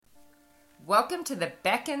Welcome to the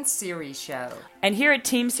Beck and Siri Show. And here at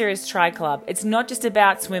Team Serious Tri Club, it's not just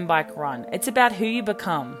about swim, bike, run. It's about who you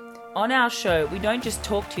become. On our show, we don't just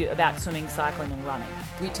talk to you about swimming, cycling, and running.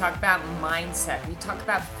 We talk about mindset. We talk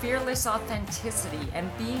about fearless authenticity and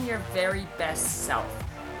being your very best self.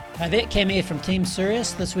 Hi there, Cam here from Team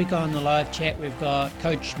Serious. This week on the live chat, we've got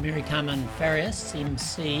Coach Mary Carmen Farias,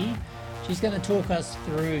 MC. She's going to talk us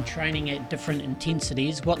through training at different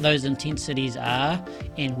intensities, what those intensities are,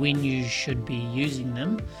 and when you should be using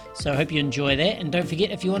them. So I hope you enjoy that. And don't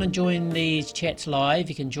forget, if you want to join these chats live,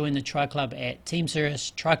 you can join the Tri Club at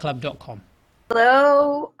teamserioustriclub.com.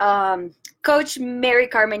 Hello, Coach Mary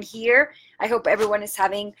Carmen here. I hope everyone is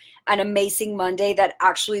having an amazing Monday that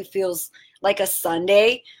actually feels like a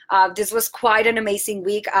Sunday. This was quite an amazing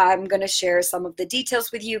week. I'm going to share some of the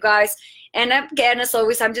details with you guys. And again, as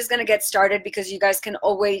always, I'm just going to get started because you guys can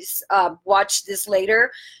always watch this later.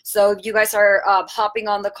 So if you guys are hopping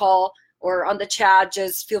on the call or on the chat,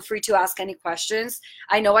 just feel free to ask any questions.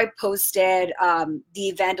 I know I posted the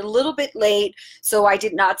event a little bit late, so I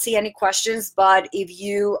did not see any questions, but if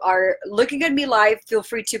you are looking at me live, feel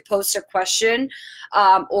free to post a question,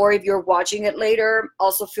 or if you're watching it later,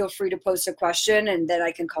 also feel free to post a question, and then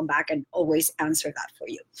I can come back and always answer that for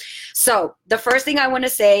you. So the first thing I want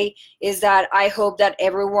to say is that I hope that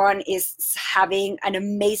everyone is having an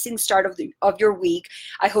amazing start of your week.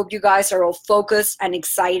 I hope you guys are all focused and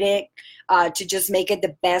excited to just make it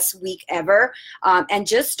the best week ever, and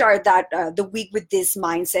just start that the week with this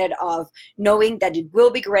mindset of knowing that it will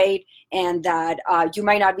be great and that you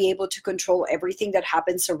might not be able to control everything that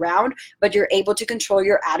happens around, but you're able to control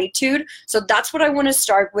your attitude. So that's what I want to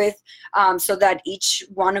start with, so that each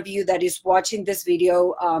one of you that is watching this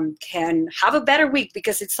video can have a better week,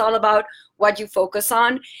 because it's all about what you focus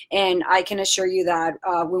on. And I can assure you that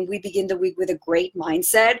when we begin the week with a great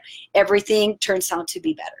mindset, everything turns out to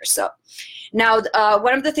be better. So now,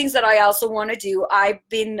 one of the things that I also want to do, I've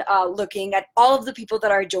been looking at all of the people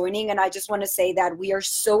that are joining, and I just want to say that we are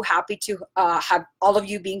so happy to have all of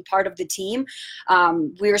you being part of the team.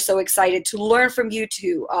 We are so excited to learn from you,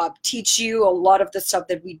 to teach you a lot of the stuff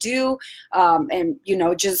that we do, and, you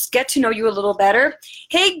know, just get to know you a little better.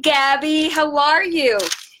 Hey, Gabby, how are you?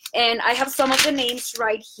 And I have some of the names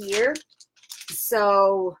right here.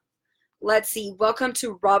 So let's see. Welcome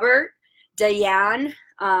to Robert, Diane,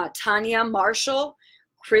 Tanya, Marshall,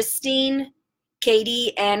 Christine,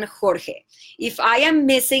 Katie, and Jorge. If I am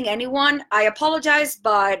missing anyone, I apologize,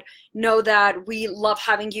 but know that we love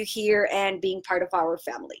having you here and being part of our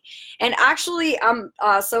family. And actually, I'm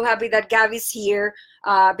so happy that Gabby's here,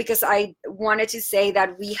 because I wanted to say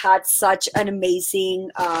that we had such an amazing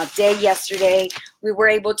day yesterday. We were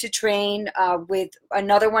able to train with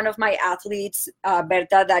another one of my athletes,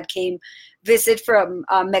 Berta, that came visit from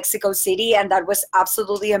Mexico City, and that was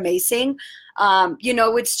absolutely amazing. You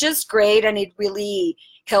know, it's just great, and it really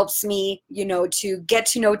helps me, you know, to get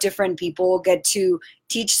to know different people, get to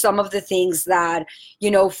teach some of the things that,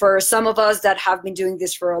 you know, for some of us that have been doing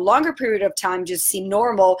this for a longer period of time just seem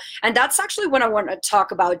normal. And that's actually what I want to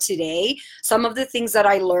talk about today. Some of the things that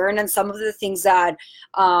I learned and some of the things that,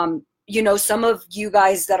 you know, some of you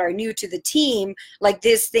guys that are new to the team, like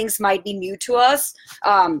these things might be new to us,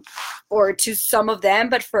 or to some of them,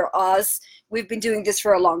 but for us, we've been doing this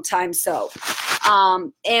for a long time. So,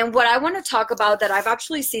 and what I want to talk about, that I've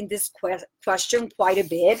actually seen this question quite a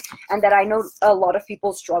bit, and that I know a lot of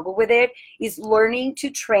people struggle with it, is learning to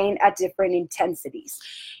train at different intensities.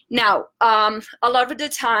 Now, a lot of the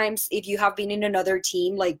times, if you have been in another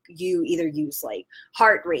team, like you either use like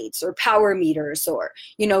heart rates or power meters, or,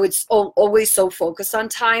 you know, it's always so focused on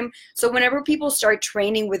time. So whenever people start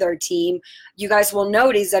training with our team, you guys will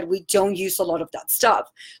notice that we don't use a lot of that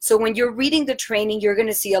stuff. So when you're reading the training, you're going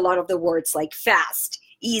to see a lot of the words like fast,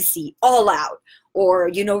 easy, all out, or,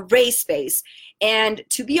 you know, race pace. And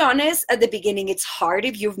to be honest, at the beginning, it's hard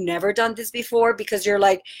if you've never done this before, because you're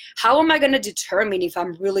like, how am I going to determine if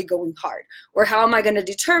I'm really going hard? Or how am I going to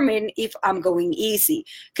determine if I'm going easy?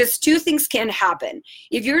 Because two things can happen.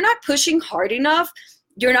 If you're not pushing hard enough,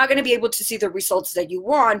 you're not going to be able to see the results that you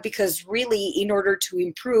want, because really, in order to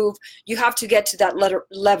improve, you have to get to that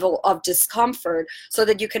level of discomfort so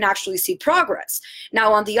that you can actually see progress.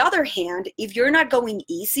 Now, on the other hand, if you're not going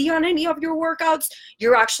easy on any of your workouts,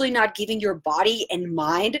 you're actually not giving your body and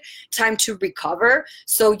mind time to recover.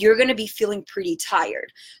 So you're going to be feeling pretty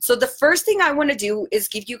tired. So the first thing I want to do is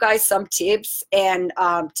give you guys some tips and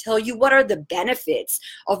tell you what are the benefits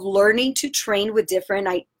of learning to train with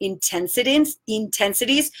different intensities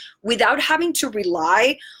without having to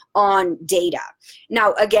rely on data.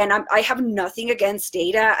 Now, again, I have nothing against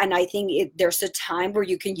data, and I think there's a time where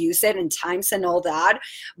you can use it and times and all that,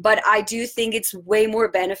 but I do think it's way more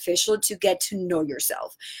beneficial to get to know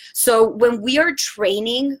yourself. So when we are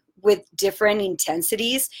training with different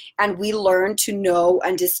intensities and we learn to know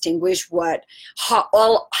and distinguish what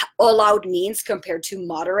all out means compared to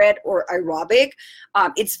moderate or aerobic,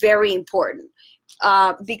 it's very important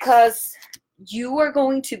because you are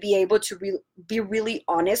going to be able to be really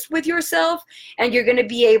honest with yourself, and you're going to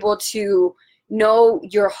be able to know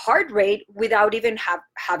your heart rate without even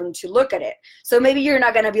having to look at it. So maybe you're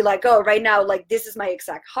not going to be like, oh, right now, like this is my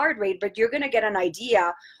exact heart rate, but you're going to get an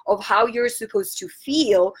idea of how you're supposed to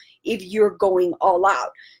feel if you're going all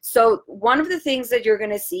out. So one of the things that you're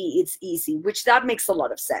going to see, it's easy, which that makes a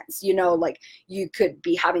lot of sense. You know, like you could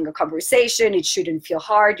be having a conversation, it shouldn't feel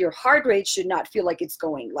hard. Your heart rate should not feel like it's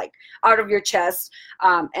going like out of your chest.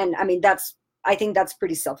 And I mean, I think that's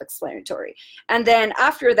pretty self-explanatory. And then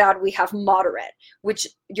after that, we have moderate, which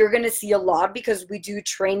you're going to see a lot because we do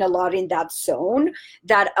train a lot in that zone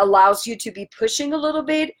that allows you to be pushing a little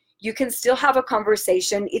bit. You can still have a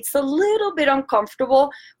conversation. It's a little bit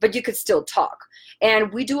uncomfortable, but you could still talk.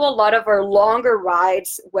 And we do a lot of our longer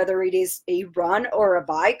rides, whether it is a run or a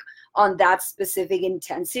bike, on that specific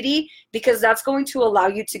intensity, because that's going to allow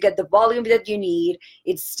you to get the volume that you need.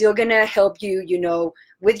 It's still going to help you, you know,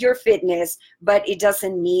 with your fitness, but it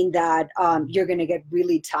doesn't mean that you're going to get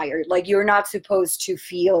really tired. Like you're not supposed to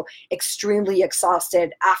feel extremely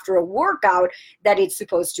exhausted after a workout that it's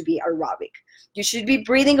supposed to be aerobic. You should be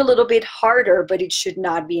breathing a little bit harder, but it should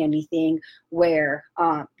not be anything where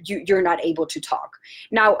you're not able to talk.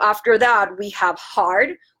 Now, after that, we have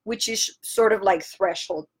hard, which is sort of like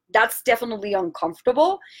threshold. That's definitely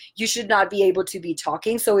uncomfortable. You should not be able to be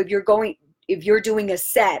talking. So if you're doing a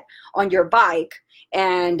set on your bike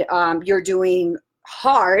and you're doing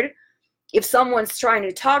hard, if someone's trying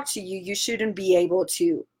to talk to you, you shouldn't be able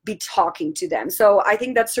to be talking to them. So I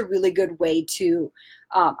think that's a really good way to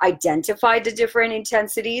identify the different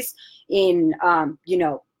intensities in, you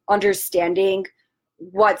know, understanding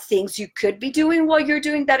what things you could be doing while you're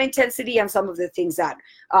doing that intensity and some of the things that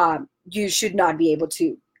you should not be able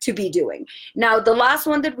to be doing. Now, the last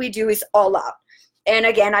one that we do is all out. And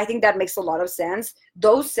again, I think that makes a lot of sense.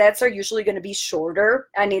 Those sets are usually going to be shorter,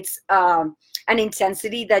 and it's an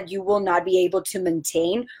intensity that you will not be able to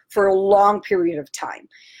maintain for a long period of time.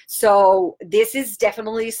 So this is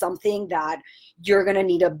definitely something that you're going to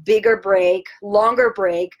need a bigger break, longer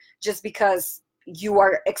break, just because you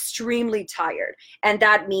are extremely tired. And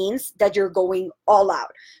that means that you're going all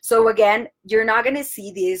out. So again, you're not going to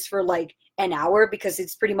see these for like an hour because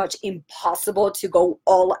it's pretty much impossible to go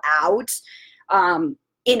all out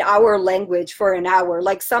in our language for an hour.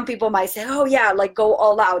 Like some people might say, oh yeah, like go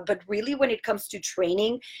all out. But really when it comes to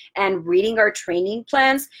training and reading our training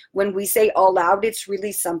plans, when we say all out, it's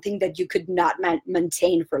really something that you could not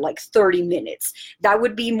maintain for like 30 minutes. That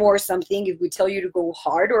would be more something if we tell you to go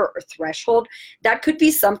hard or threshold, that could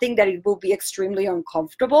be something that it will be extremely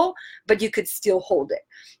uncomfortable, but you could still hold it.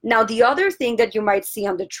 Now, the other thing that you might see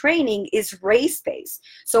on the training is race pace.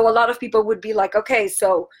 So a lot of people would be like, okay,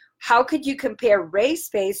 so how could you compare race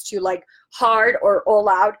pace to like hard or all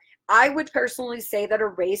out? I would personally say that a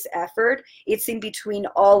race effort, it's in between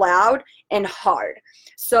all out and hard.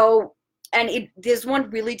 So, and this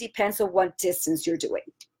one really depends on what distance you're doing.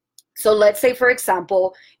 So let's say, for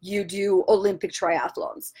example, you do Olympic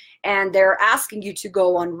triathlons and they're asking you to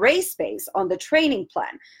go on race pace on the training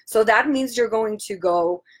plan. So that means you're going to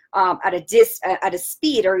go at a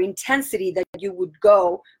speed or intensity that you would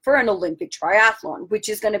go for an Olympic triathlon, which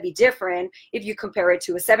is going to be different if you compare it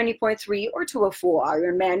to a 70.3 or to a full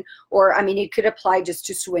Ironman, or I mean, it could apply just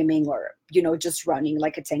to swimming or, you know, just running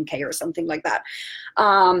like a 10K or something like that.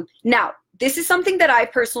 Now, this is something that I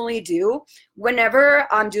personally do whenever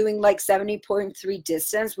I'm doing like 70.3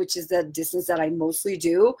 distance, which is the distance that I mostly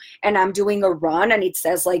do, and I'm doing a run and it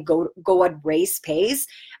says like go at race pace.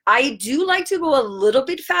 I do like to go a little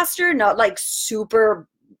bit faster, not like super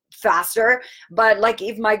faster, but like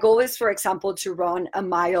if my goal is, for example, to run a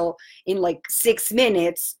mile in like 6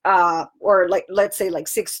 minutes, or like let's say like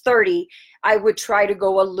 6:30, I would try to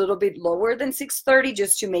go a little bit lower than 6:30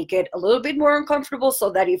 just to make it a little bit more uncomfortable, so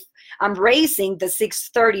that if I'm racing, the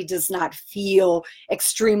 6:30 does not feel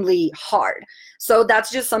extremely hard. So that's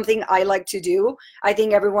just something I like to do. I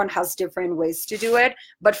think everyone has different ways to do it,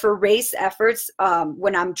 but for race efforts,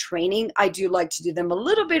 when I'm training, I do like to do them a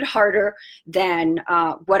little bit harder than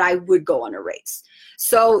what I would go on a race.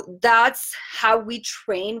 So that's how we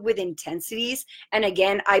train with intensities. And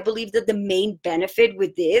again, I believe that the main benefit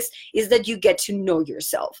with this is that you get to know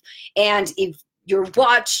yourself. And if your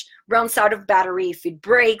watch runs out of battery, if it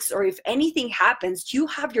breaks, or if anything happens, you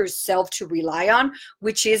have yourself to rely on,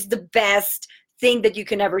 which is the best thing that you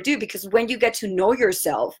can ever do, because when you get to know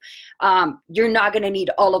yourself, you're not going to need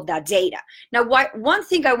all of that data. Now, one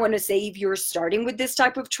thing I want to say, if you're starting with this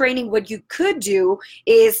type of training, what you could do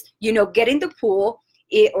is, get in the pool,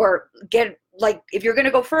 or get, like, if you're going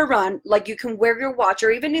to go for a run, like, you can wear your watch,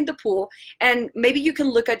 or even in the pool, and maybe you can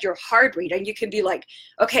look at your heart rate, and you can be like,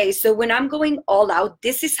 okay, so when I'm going all out,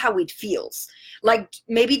 this is how it feels. Like,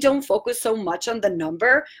 maybe don't focus so much on the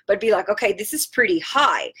number, but be like, okay, this is pretty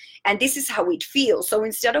high, and this is how it feels. So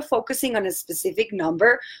instead of focusing on a specific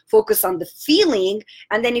number, focus on the feeling.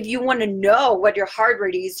 And then if you want to know what your heart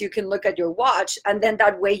rate is, you can look at your watch, and then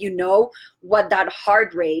that way you know what that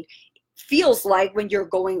heart rate feels like when you're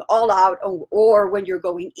going all out, or when you're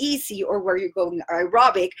going easy, or where you're going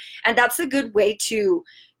aerobic. And that's a good way to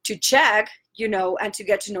check, and to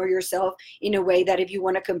get to know yourself in a way that if you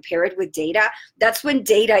want to compare it with data, that's when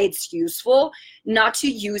data it's useful, not to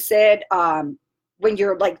use it when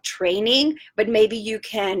you're like training, but maybe you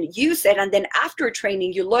can use it, and then after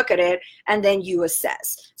training you look at it and then you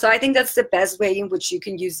assess. So I think that's the best way in which you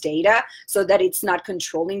can use data, so that it's not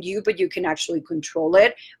controlling you, but you can actually control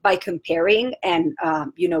it by comparing and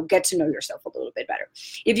get to know yourself a little bit better.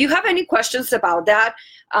 If you have any questions about that,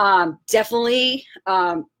 definitely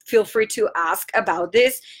feel free to ask about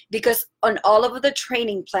this, because on all of the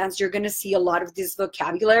training plans, you're going to see a lot of this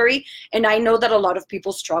vocabulary. And I know that a lot of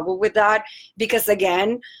people struggle with that, because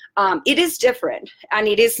again, it is different, and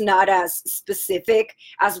it is not as specific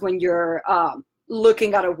as when you're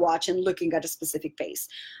looking at a watch and looking at a specific pace.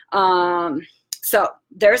 So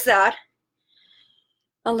there's that.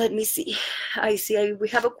 Let me see. I see we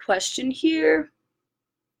have a question here.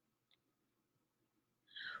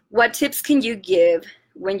 What tips can you give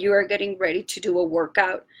when you are getting ready to do a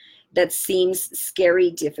workout that seems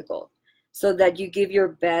scary, difficult, so that you give your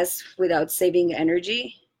best without saving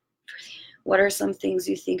energy? What are some things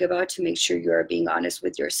you think about to make sure you are being honest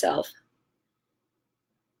with yourself?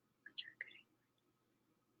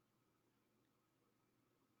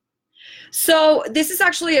 So this is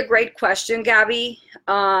actually a great question, Gabby.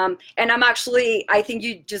 And I think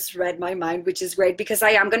you just read my mind, which is great, because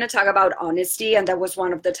I am going to talk about honesty, and that was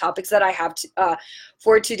one of the topics that I have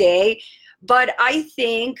for today. But I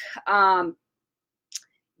think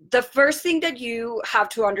the first thing that you have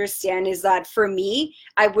to understand is that for me,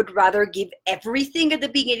 I would rather give everything at the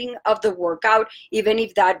beginning of the workout, even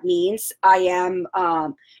if that means I am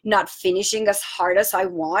not finishing as hard as I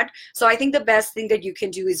want. So I think the best thing that you can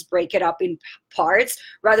do is break it up in parts,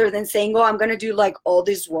 rather than saying, oh, I'm going to do like all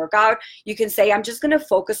this workout. You can say, I'm just going to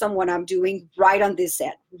focus on what I'm doing right on this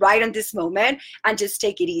set, right on this moment, and just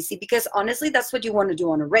take it easy. Because honestly, that's what you want to do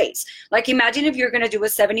on a race. Like, imagine if you're going to do a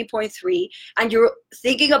 70.3 and you're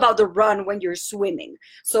thinking about the run when you're swimming.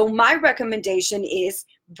 So my recommendation is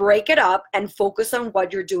break it up and focus on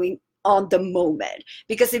what you're doing on the moment.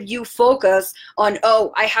 Because if you focus on,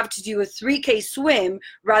 oh, I have to do a 3K swim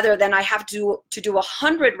rather than I have to do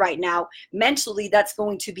 100 right now, mentally that's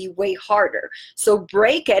going to be way harder. So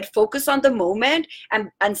break it, focus on the moment, and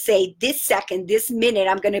say, this second, this minute,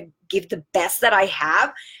 I'm going to give the best that I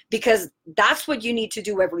have, because that's what you need to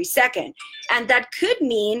do every second. And that could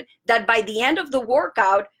mean that by the end of the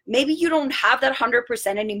workout, maybe you don't have that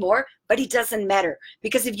 100% anymore, but it doesn't matter.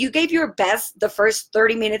 Because if you gave your best the first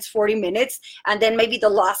 30 minutes, 40 minutes, and then maybe the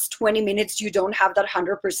last 20 minutes, you don't have that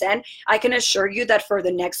 100%, I can assure you that for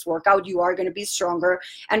the next workout, you are going to be stronger.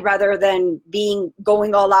 And rather than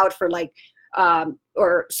going all out for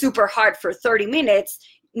or super hard for 30 minutes,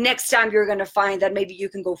 next time you're going to find that maybe you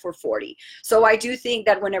can go for 40. So I do think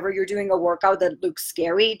that whenever you're doing a workout that looks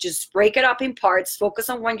scary, just break it up in parts, focus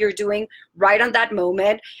on what you're doing right on that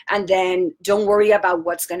moment, and then don't worry about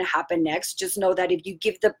what's going to happen next. Just know that if you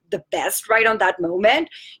give the best right on that moment,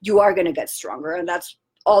 you are going to get stronger. And that's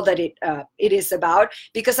all that it is about.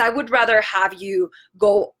 Because I would rather have you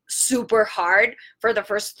go super hard for the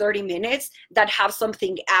first 30 minutes than have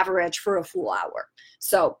something average for a full hour.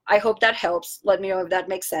 So I hope that helps. Let me know if that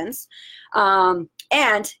makes sense.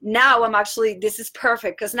 And now this is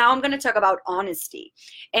perfect, because now I'm going to talk about honesty.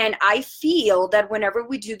 And I feel that whenever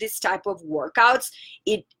we do this type of workouts,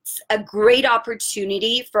 it's a great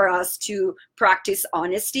opportunity for us to practice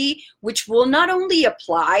honesty, which will not only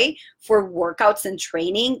apply for workouts and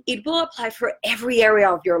training, it will apply for every area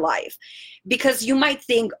of your life. Because you might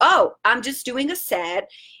think, oh, I'm just doing a set.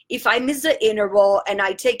 If I miss the interval and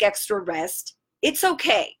I take extra rest, it's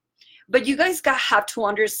okay. But you guys have to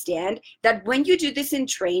understand that when you do this in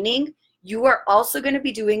training, you are also going to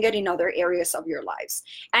be doing it in other areas of your lives.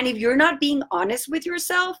 And if you're not being honest with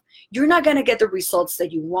yourself, you're not going to get the results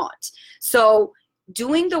that you want. So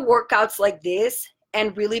doing the workouts like this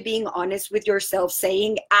and really being honest with yourself,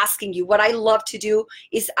 asking you, what I love to do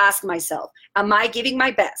is ask myself, am I giving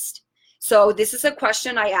my best? So this is a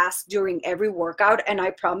question I ask during every workout, and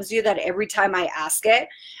I promise you that every time I ask it,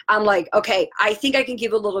 I'm like, okay, I think I can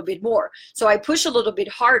give a little bit more. So I push a little bit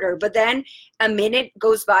harder, but then a minute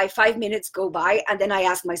goes by, 5 minutes go by, and then I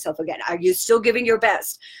ask myself again, are you still giving your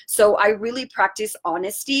best? So I really practice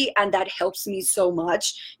honesty, and that helps me so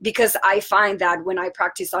much, because I find that when I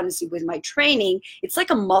practice honesty with my training, it's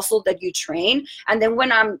like a muscle that you train. And then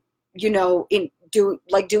when I'm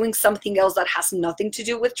doing something else that has nothing to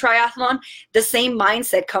do with triathlon, the same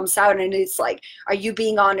mindset comes out, and it's like, are you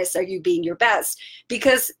being honest? Are you being your best?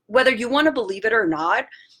 Because whether you want to believe it or not,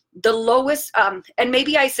 the lowest, and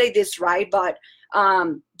maybe I say this right, but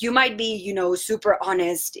you might be, super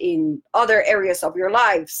honest in other areas of your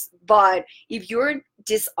lives, but if you're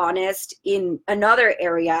dishonest in another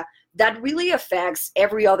area, that really affects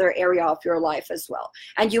every other area of your life as well.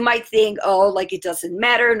 And you might think, oh, like it doesn't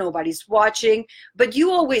matter, nobody's watching, but you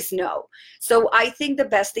always know. So I think the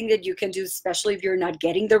best thing that you can do, especially if you're not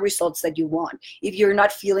getting the results that you want, if you're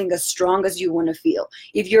not feeling as strong as you want to feel,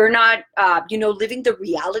 if you're not, living the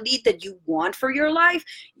reality that you want for your life,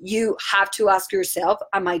 you have to ask yourself,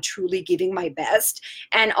 am I truly giving my best?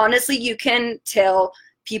 And honestly, you can tell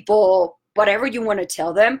people whatever you want to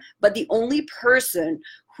tell them, but the only person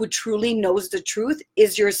who truly knows the truth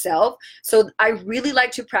is yourself. So I really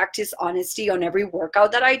like to practice honesty on every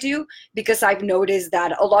workout that I do, because I've noticed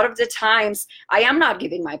that a lot of the times I am not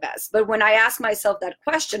giving my best. But when I ask myself that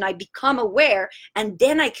question, I become aware, and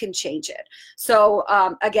then I can change it. So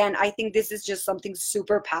again, I think this is just something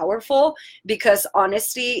super powerful, because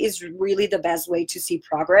honesty is really the best way to see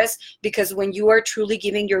progress. Because when you are truly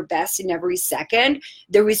giving your best in every second,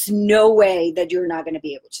 there is no way that you're not going to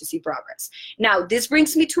be able to see progress. Now, this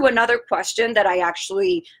brings me to another question that I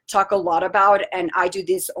actually talk a lot about, and I do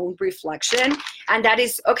this own reflection, and that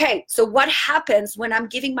is, okay, so what happens when I'm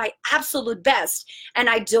giving my absolute best and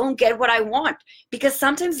I don't get what I want? Because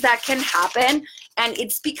sometimes that can happen, and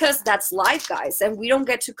it's because that's life, guys, and we don't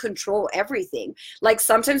get to control everything. Like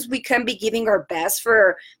sometimes we can be giving our best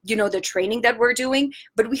for, the training that we're doing,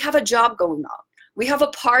 but we have a job going on. We have a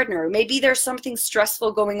partner. Maybe there's something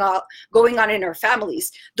stressful going on in our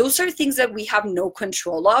families. Those are things that we have no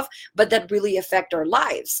control of, but that really affect our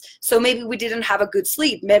lives. So maybe we didn't have a good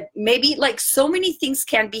sleep. Maybe like so many things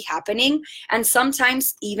can be happening. And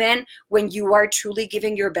sometimes even when you are truly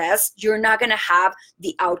giving your best, you're not going to have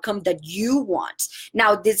the outcome that you want.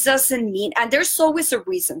 Now, this doesn't mean, and there's always a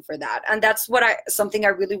reason for that. And that's something I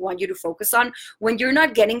really want you to focus on. When you're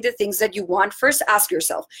not getting the things that you want, first ask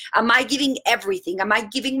yourself, am I giving everything? Am I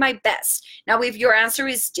giving my best? Now, if your answer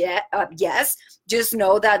is yes, just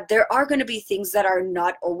know that there are going to be things that are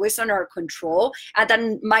not always on our control, and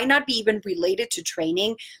that might not be even related to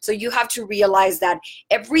training. So you have to realize that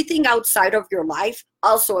everything outside of your life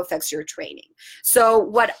also affects your training. So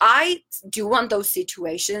what I do on those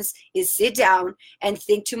situations is sit down and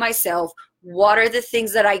think to myself, what are the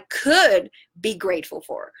things that I could be grateful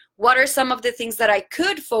for? What are some of the things that I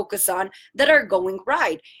could focus on that are going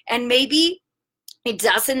right? And maybe it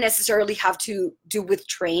doesn't necessarily have to do with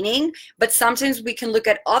training, but sometimes we can look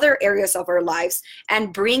at other areas of our lives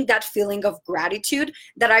and bring that feeling of gratitude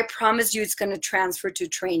that I promise you it's going to transfer to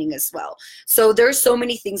training as well. So there's so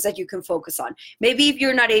many things that you can focus on. Maybe if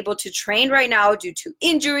you're not able to train right now due to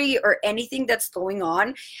injury or anything that's going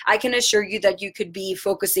on, I can assure you that you could be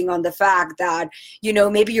focusing on the fact that,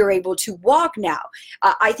 maybe you're able to walk now.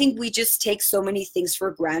 I think we just take so many things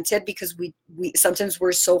for granted, because we sometimes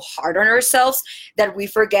we're so hard on ourselves that we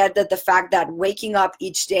forget that the fact that waking up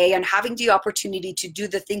each day and having the opportunity to do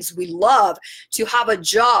the things we love, to have a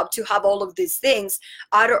job, to have all of these things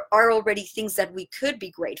are already things that we could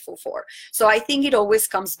be grateful for. So I think it always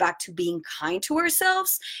comes back to being kind to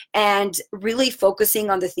ourselves and really focusing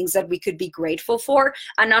on the things that we could be grateful for,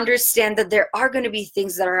 and understand that there are going to be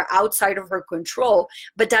things that are outside of our control,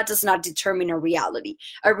 but that does not determine a reality.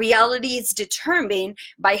 A reality is determined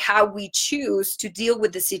by how we choose to deal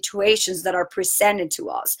with the situations that are presented to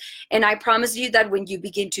us. And I promise you that when you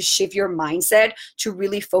begin to shift your mindset to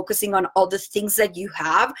really focusing on all the things that you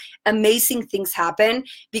have, amazing things happen,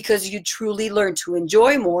 because you truly learn to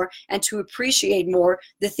enjoy more and to appreciate more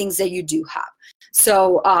the things that you do have.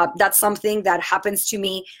 So that's something that happens to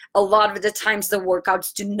me a lot of the times. The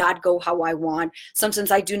workouts do not go how I want.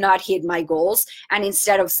 Sometimes I do not hit my goals, and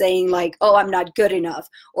instead of saying like, oh, I'm not good enough,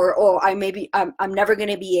 or oh, I'm never going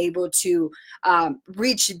to be able to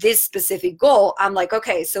reach this specific goal, I'm like,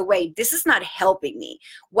 okay, so wait, this is not helping me.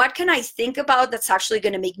 What can I think about that's actually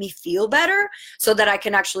going to make me feel better so that I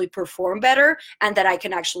can actually perform better and that I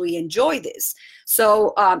can actually enjoy this?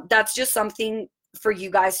 So that's just something for you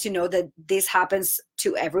guys to know, that this happens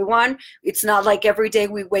to everyone. It's not like every day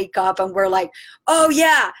we wake up and we're like, oh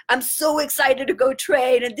yeah, I'm so excited to go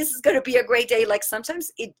train and this is going to be a great day. Like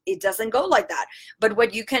sometimes it doesn't go like that. But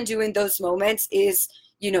what you can do in those moments is,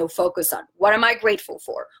 focus on what am I grateful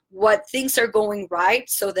for? What things are going right,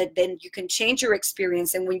 so that then you can change your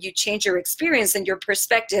experience. And when you change your experience and your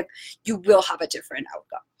perspective, you will have a different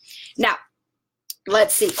outcome. Now,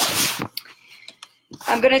 let's see.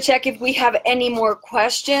 I'm going to check if we have any more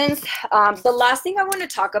questions. The last thing I want to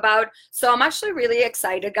talk about, so I'm actually really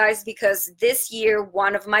excited, guys, because this year,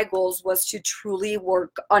 one of my goals was to truly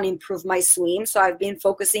work on improve my swim. So I've been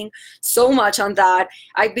focusing so much on that.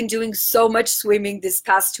 I've been doing so much swimming this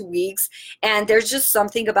past 2 weeks, and there's just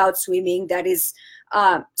something about swimming that is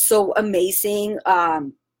so amazing.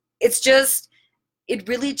 It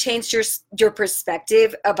really changed your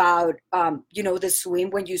perspective about the swim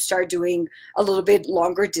when you start doing a little bit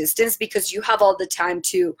longer distance, because you have all the time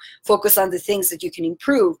to focus on the things that you can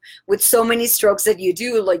improve. With so many strokes that you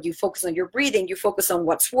do, like you focus on your breathing, you focus on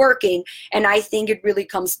what's working, and I think it really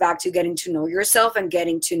comes back to getting to know yourself and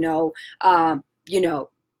getting to know how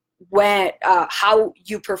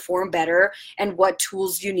you perform better and what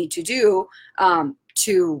tools you need to do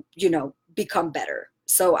to become better.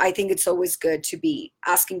 So I think it's always good to be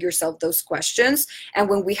asking yourself those questions. And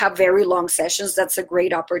when we have very long sessions, that's a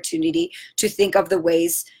great opportunity to think of the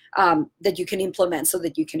ways that you can implement so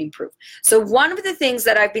that you can improve. So one of the things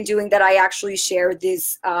that I've been doing, that I actually shared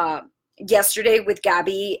this yesterday with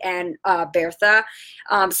Gabby and Bertha.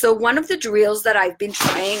 So one of the drills that I've been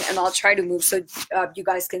trying, and I'll try to move so you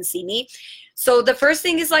guys can see me. So the first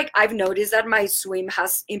thing is, like, I've noticed that my swim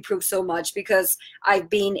has improved so much because I've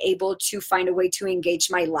been able to find a way to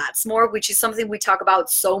engage my lats more, which is something we talk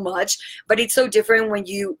about so much, but it's so different when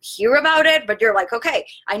you hear about it, but you're like, okay,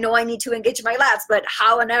 I know I need to engage my lats, but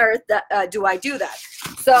how on earth do I do that?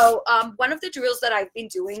 So one of the drills that I've been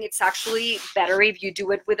doing, it's actually better if you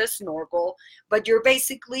do it with a snorkel, but you're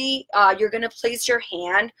basically, you're going to place your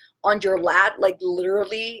hand on your lat, like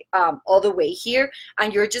literally all the way here,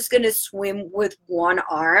 and you're just going to swim with one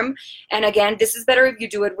arm. And again, this is better if you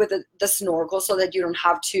do it with the snorkel so that you don't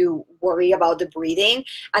have to worry about the breathing.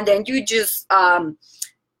 And then you just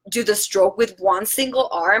do the stroke with one single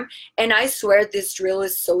arm. And I swear this drill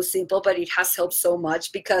is so simple, but it has helped so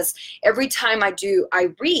much, because every time I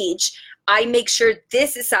reach, I make sure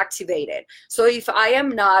this is activated. So if I am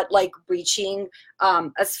not like reaching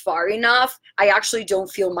as far enough, I actually don't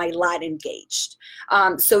feel my lat engaged.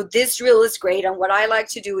 So this drill is great. And what I like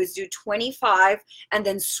to do is do 25 and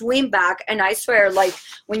then swim back. And I swear, like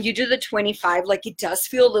when you do the 25, like it does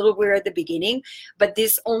feel a little weird at the beginning, but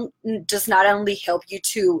this does not only help you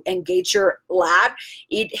to engage your lat,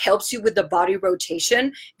 it helps you with the body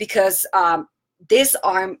rotation, because this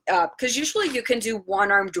arm, because usually you can do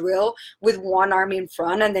one arm drill with one arm in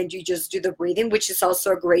front and then you just do the breathing, which is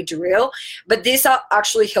also a great drill, but this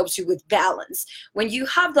actually helps you with balance. When you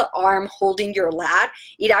have the arm holding your lat,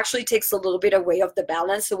 it actually takes a little bit away of the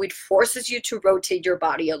balance, so it forces you to rotate your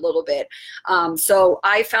body a little bit. So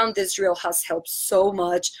I found this drill has helped so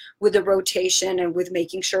much with the rotation and with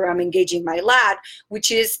making sure I'm engaging my lat, which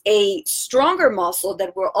is a stronger muscle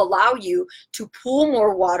that will allow you to pull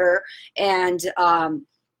more water and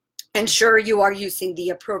ensure you are using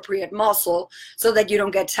the appropriate muscle so that you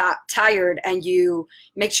don't get tired, and you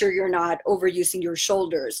make sure you're not overusing your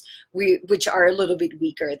shoulders, which are a little bit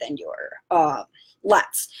weaker than your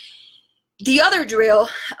lats. The other drill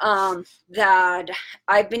that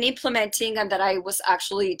I've been implementing and that I was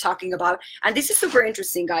actually talking about, and this is super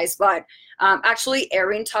interesting, guys, but actually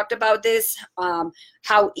Erin talked about this,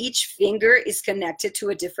 how each finger is connected to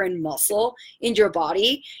a different muscle in your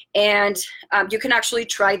body. And you can actually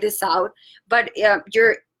try this out, but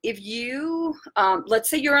if you, let's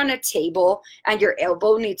say you're on a table and your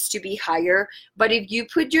elbow needs to be higher, but if you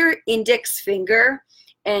put your index finger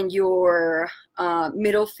and your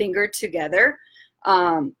middle finger together,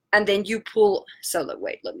 and then you pull, so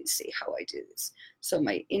wait, let me see how I do this. So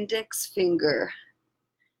my index finger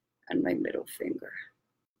and my middle finger.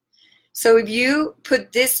 So if you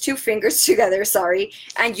put these two fingers together, sorry,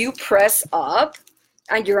 and you press up,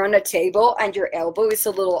 and you're on a table and your elbow is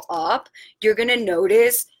a little up, you're gonna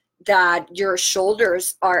notice that your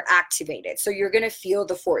shoulders are activated. So you're going to feel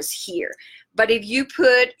the force here. But if you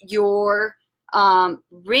put your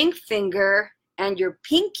ring finger and your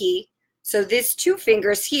pinky, so these two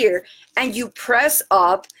fingers here, and you press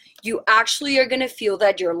up, you actually are going to feel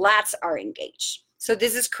that your lats are engaged. So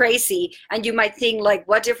this is crazy. And you might think, like,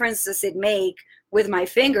 what difference does it make with my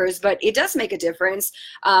fingers? But it does make a difference.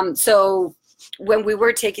 So when we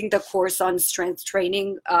were taking the course on strength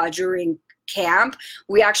training during camp,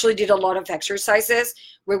 we actually did a lot of exercises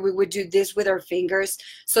where we would do this with our fingers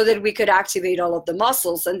so that we could activate all of the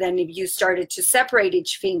muscles. And then if you started to separate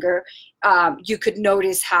each finger, you could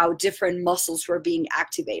notice how different muscles were being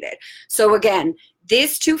activated. So again,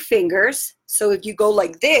 these two fingers, so if you go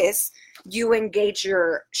like this, you engage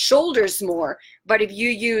your shoulders more. But if you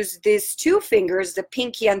use these two fingers, the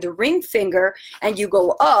pinky and the ring finger, and you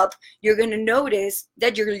go up, you're going to notice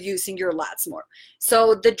that you're using your lats more.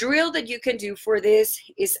 So the drill that you can do for this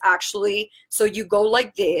is actually, so you go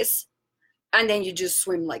like this, and then you just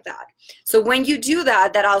swim like that. So when you do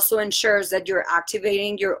that, that also ensures that you're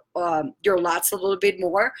activating your lats a little bit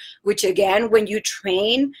more, which again, when you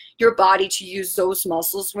train your body to use those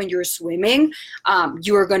muscles when you're swimming,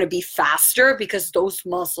 you are going to be faster because those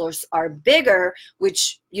muscles are bigger,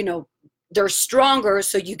 which, you know, they're stronger,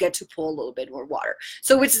 so you get to pull a little bit more water.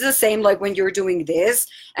 So it's the same like when you're doing this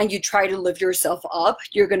and you try to lift yourself up,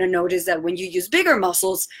 you're going to notice that when you use bigger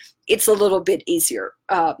muscles, it's a little bit easier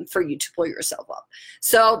for you to pull yourself up.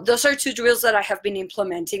 So those are two drills that I have been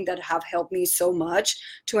implementing that have helped me so much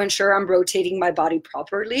to ensure I'm rotating my body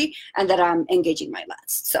properly and that I'm engaging my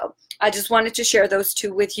lats. So I just wanted to share those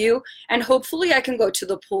two with you, and hopefully I can go to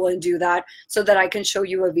the pool and do that so that I can show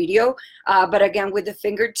you a video. But again, with the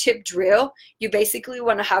fingertip drill, you basically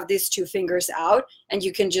want to have these two fingers out, and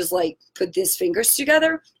you can just like put these fingers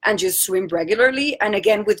together and just swim regularly. And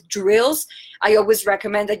again, with drills, I always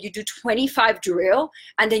recommend that you do 25 drill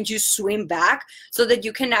and then you swim back so that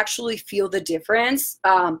you can actually feel the difference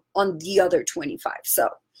on the other 25. So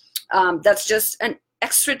that's just an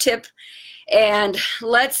extra tip. And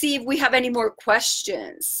let's see if we have any more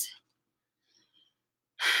questions.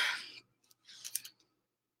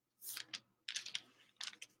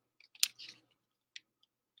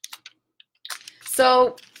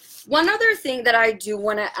 So one other thing that I do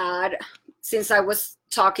want to add, since I was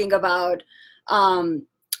talking about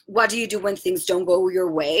what do you do when things don't go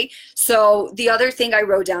your way? So the other thing I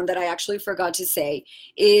wrote down that I actually forgot to say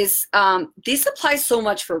is this applies so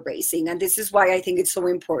much for racing, and this is why I think it's so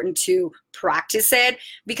important to practice it,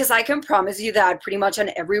 because I can promise you that pretty much on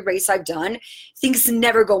every race I've done, things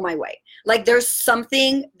never go my way. Like there's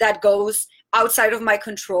something that goes outside of my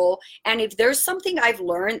control. And if there's something I've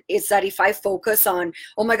learned, it's that if I focus on,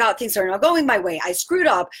 oh my God, things are not going my way, I screwed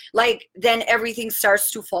up, like then everything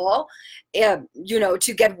starts to fall, you know,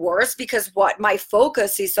 to get worse, because what my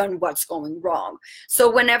focus is on what's going wrong.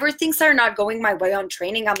 So whenever things are not going my way on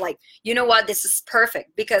training, I'm like, you know what, this is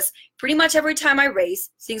perfect, because pretty much every time I race,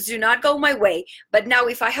 things do not go my way. But now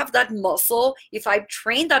if I have that muscle, if I've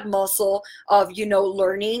trained that muscle of, you know,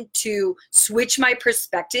 learning to switch my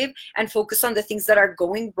perspective and focus on the things that are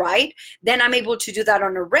going right, then I'm able to do that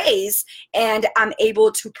on a race, and I'm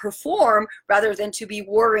able to perform rather than to be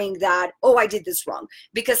worrying that, oh, I did this wrong.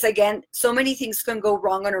 Because again, so many things can go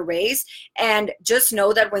wrong on a race, and just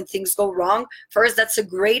know that when things go wrong, first, that's a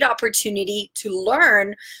great opportunity to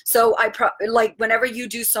learn. So like whenever you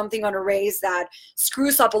do something on a race that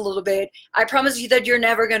screws up a little bit, I promise you that you're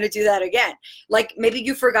never going to do that again. Like maybe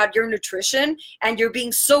you forgot your nutrition and you're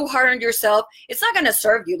being so hard on yourself, it's not going to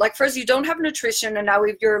serve you. Like first, you don't have nutrition, and now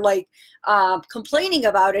if you're like complaining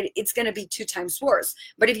about it, it's going to be 2 times worse.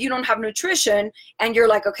 But if you don't have nutrition and you're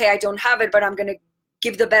like, okay, I don't have it, but I'm going to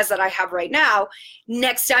give the best that I have right now,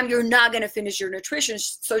 next time you're not going to finish your nutrition.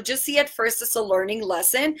 So just see it first as a learning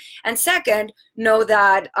lesson, and second, know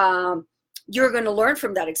that you're going to learn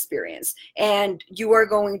from that experience, and you are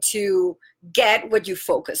going to get what you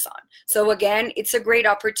focus on. So again, it's a great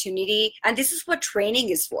opportunity, and this is what training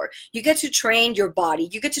is for. You get to train your body,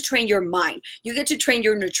 you get to train your mind, you get to train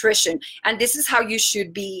your nutrition, and this is how you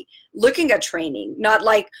should be looking at training. Not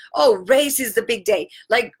like, oh, race is the big day.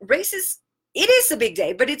 Like races, it is a big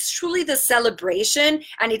day, but it's truly the celebration,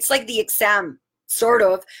 and it's like the exam sort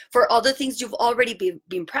of, for all the things you've already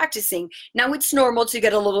been practicing. Now it's normal to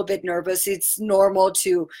get a little bit nervous. It's normal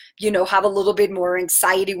to, have a little bit more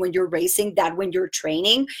anxiety when you're racing than when you're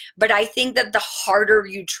training. But I think that the harder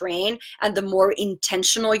you train and the more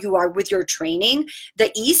intentional you are with your training,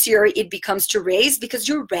 the easier it becomes to race, because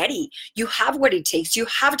you're ready. You have what it takes. You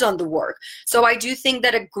have done the work. So I do think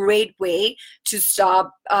that a great way to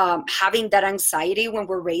stop having that anxiety when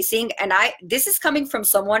we're racing, and this is coming from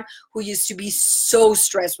someone who used to be so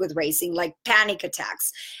stressed with racing, like panic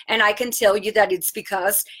attacks. And I can tell you that it's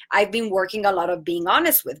because I've been working a lot of being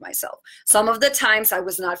honest with myself. Some of the times I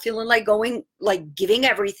was not feeling like giving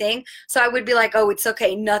everything. So I would be like, oh, it's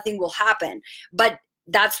okay, nothing will happen. But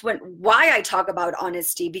that's why I talk about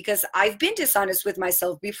honesty, because I've been dishonest with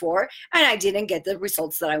myself before and I didn't get the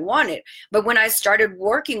results that I wanted. But when I started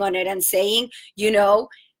working on it and saying,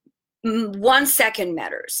 1 second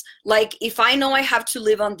matters. Like, if I know I have to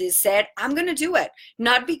live on this set, I'm going to do it.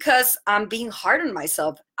 Not because I'm being hard on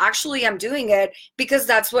myself. Actually, I'm doing it because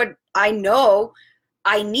that's what I know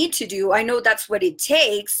I need to do. I know that's what it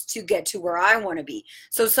takes to get to where I want to be.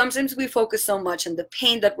 So sometimes we focus so much on the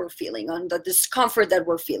pain that we're feeling, on the discomfort that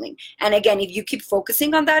we're feeling. And again, if you keep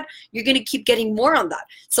focusing on that, you're going to keep getting more on that.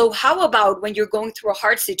 So how about when you're going through a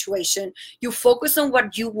hard situation, you focus on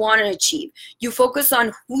what you want to achieve. You focus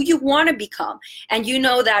on who you want to become. And you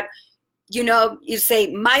know that, you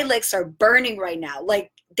say, my legs are burning right now.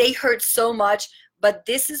 Like, they hurt so much, but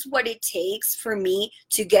this is what it takes for me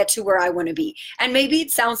to get to where I want to be. And maybe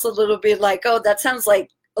it sounds a little bit like, oh, that sounds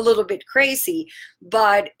like a little bit crazy,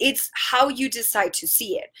 but it's how you decide to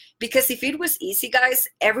see it. Because if it was easy, guys,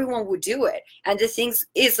 everyone would do it. And the thing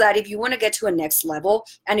is that if you want to get to a next level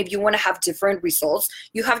and if you want to have different results,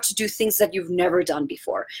 you have to do things that you've never done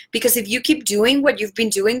before. Because if you keep doing what you've been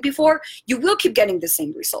doing before, you will keep getting the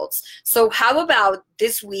same results. So how about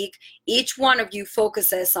this week, each one of you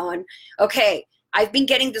focuses on, okay, I've been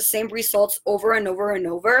getting the same results over and over and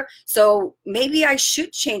over. So maybe I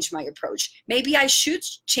should change my approach. Maybe I should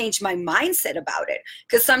change my mindset about it.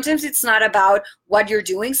 Because sometimes it's not about what you're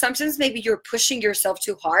doing. Sometimes maybe you're pushing yourself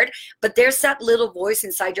too hard, but there's that little voice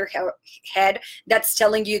inside your head that's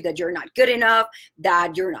telling you that you're not good enough,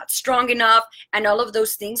 that you're not strong enough, and all of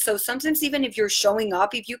those things. So sometimes even if you're showing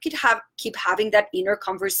up, if you could keep having that inner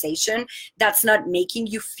conversation that's not making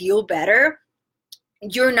you feel better,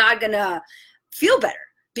 you're not gonna feel better,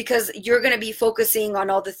 because you're going to be focusing on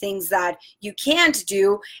all the things that you can't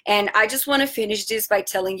do. And I just want to finish this by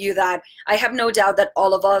telling you that I have no doubt that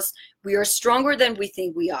all of us, we are stronger than we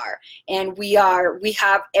think we are. And we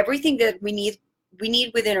have everything that we need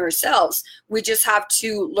within ourselves. We just have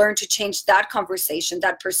to learn to change that conversation,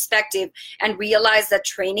 that perspective, and realize that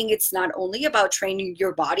training, it's not only about training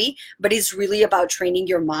your body, but it's really about training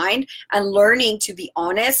your mind and learning to be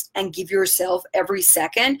honest and give yourself every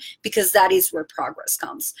second, because that is where progress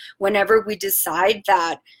comes. Whenever we decide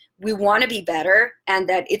that we want to be better and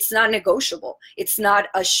that it's not negotiable, it's not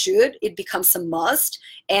a should, it becomes a must,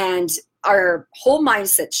 and our whole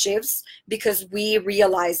mindset shifts because we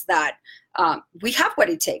realize that we have what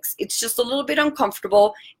it takes. It's just a little bit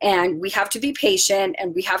uncomfortable, and we have to be patient,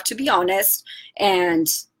 and we have to be honest, and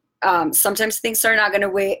sometimes things are not going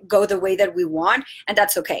to go the way that we want, and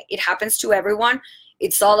that's okay. It happens to everyone.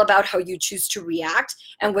 It's all about how you choose to react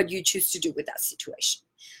and what you choose to do with that situation.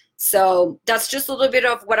 So that's just a little bit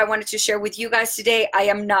of what I wanted to share with you guys today. I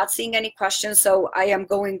am not seeing any questions, so I am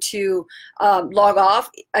going to log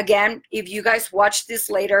off. Again, if you guys watch this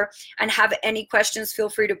later and have any questions, feel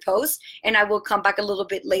free to post, and I will come back a little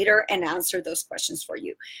bit later and answer those questions for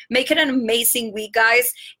you. Make it an amazing week,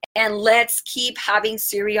 guys, and let's keep having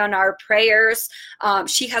Siri on our prayers.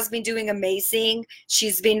 She has been doing amazing.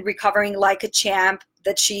 She's been recovering like a champ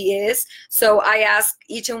that she is. So I ask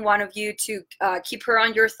each and one of you to keep her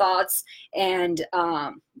on your thoughts, and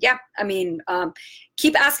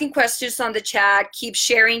keep asking questions on the chat, keep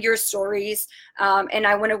sharing your stories, and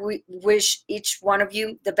I want to wish each one of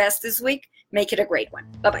you the best this week. Make it a great one.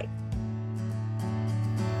 Bye-bye.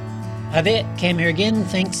 Hi there, Cam here again.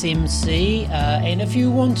 Thanks, MC. And if you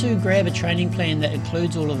want to grab a training plan that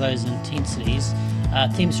includes all of those intensities,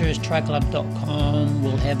 teamserioustriclub.com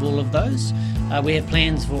will have all of those. We have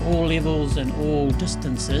plans for all levels and all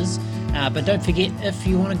distances, but don't forget, if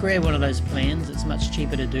you want to grab one of those plans, it's much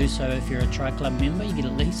cheaper to do so if you're a Tri Club member. You get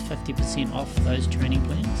at least 50% off those training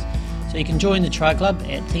plans. So you can join the Tri Club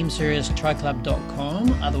at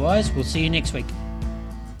teamserioustriclub.com. Otherwise, we'll see you next week.